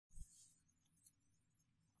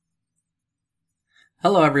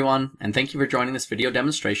Hello everyone, and thank you for joining this video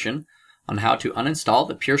demonstration on how to uninstall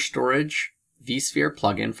the Pure Storage vSphere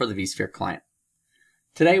plugin for the vSphere client.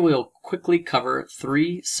 Today we'll quickly cover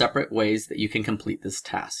 3 separate ways that you can complete this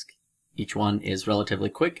task. Each one is relatively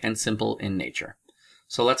quick and simple in nature.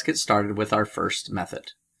 So let's get started with our first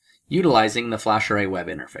method, utilizing the Flasharray Web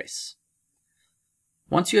Interface.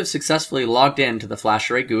 Once you have successfully logged in to the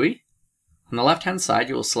Flasharray GUI, on the left-hand side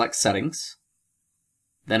you will select Settings,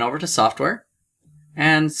 then over to Software,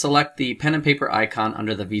 and select the pen and paper icon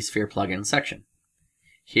under the vSphere plugin section.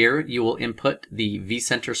 Here you will input the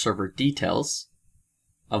vCenter server details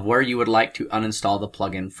of where you would like to uninstall the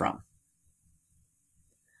plugin from.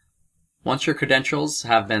 Once your credentials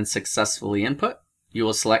have been successfully input, you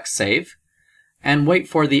will select Save and wait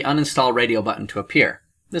for the Uninstall Radio button to appear.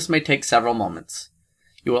 This may take several moments.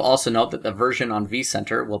 You will also note that the version on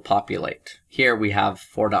vCenter will populate. Here we have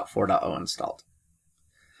 4.4.0 installed.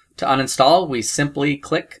 To uninstall, we simply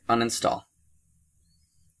click Uninstall.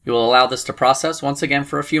 You will allow this to process once again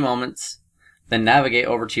for a few moments, then navigate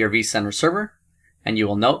over to your vCenter server, and you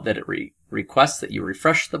will note that it requests that you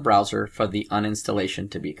refresh the browser for the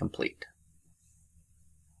uninstallation to be complete.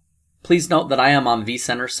 Please note that I am on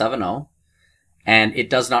vCenter 7.0, and it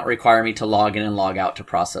does not require me to log in and log out to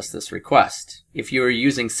process this request. If you are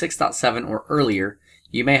using 6.7 or earlier,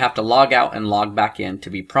 you may have to log out and log back in to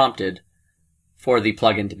be prompted for the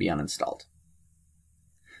plugin to be uninstalled.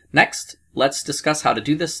 Next, let's discuss how to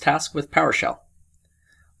do this task with PowerShell.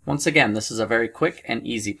 Once again, this is a very quick and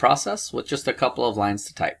easy process with just a couple of lines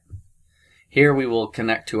to type. Here we will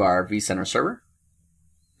connect to our vCenter server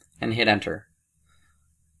and hit enter.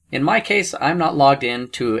 In my case, I'm not logged in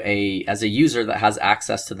as a user that has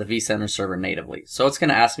access to the vCenter server natively, so it's going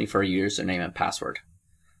to ask me for a username and password.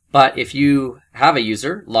 But if you have a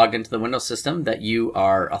user logged into the Windows system that you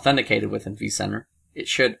are authenticated with in vCenter, it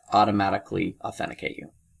should automatically authenticate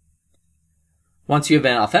you. Once you've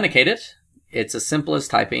been authenticated, it's as simple as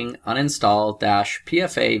typing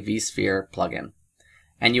uninstall-pfa vSphere plugin,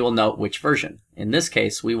 and you will note which version. In this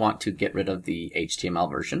case, we want to get rid of the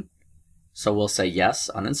HTML version, so we'll say yes,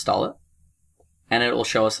 uninstall it, and it will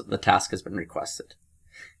show us that the task has been requested.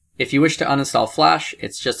 If you wish to uninstall Flash,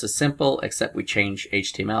 it's just as simple, except we change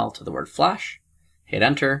HTML to the word Flash, hit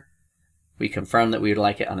enter, we confirm that we would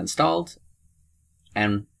like it uninstalled,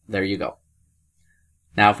 and there you go.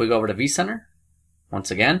 Now if we go over to vCenter,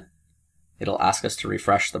 once again, it'll ask us to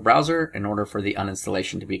refresh the browser in order for the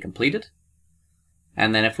uninstallation to be completed.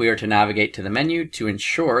 And then if we are to navigate to the menu to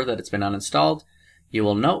ensure that it's been uninstalled, you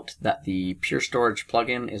will note that the Pure Storage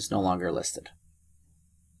plugin is no longer listed.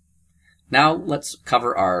 Now let's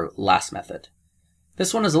cover our last method.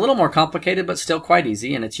 This one is a little more complicated but still quite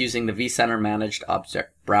easy, and it's using the vCenter Managed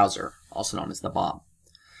Object Browser, also known as the MOB.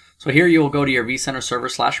 So here you will go to your vCenter server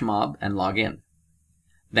 /mob and log in.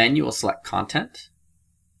 Then you will select Content,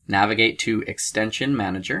 navigate to Extension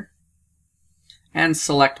Manager, and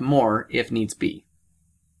select More if needs be.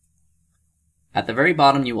 At the very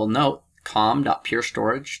bottom you will note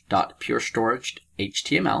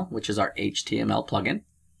com.purestorage.purestorage.html, which is our HTML plugin.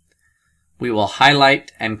 We will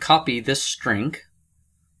highlight and copy this string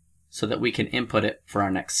so that we can input it for our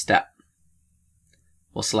next step.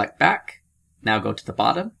 We'll select back, now go to the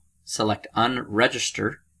bottom, select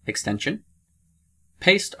unregister extension,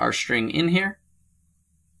 paste our string in here,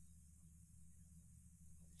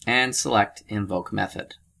 and select invoke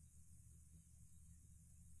method.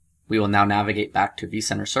 We will now navigate back to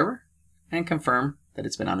vCenter server and confirm that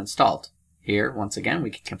it's been uninstalled. Here, once again, we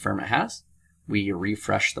can confirm it has. We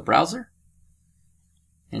refresh the browser,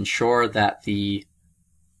 ensure that the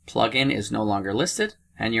plugin is no longer listed,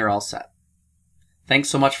 and you're all set. Thanks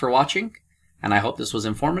so much for watching, and I hope this was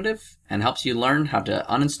informative and helps you learn how to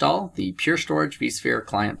uninstall the Pure Storage vSphere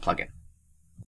client plugin.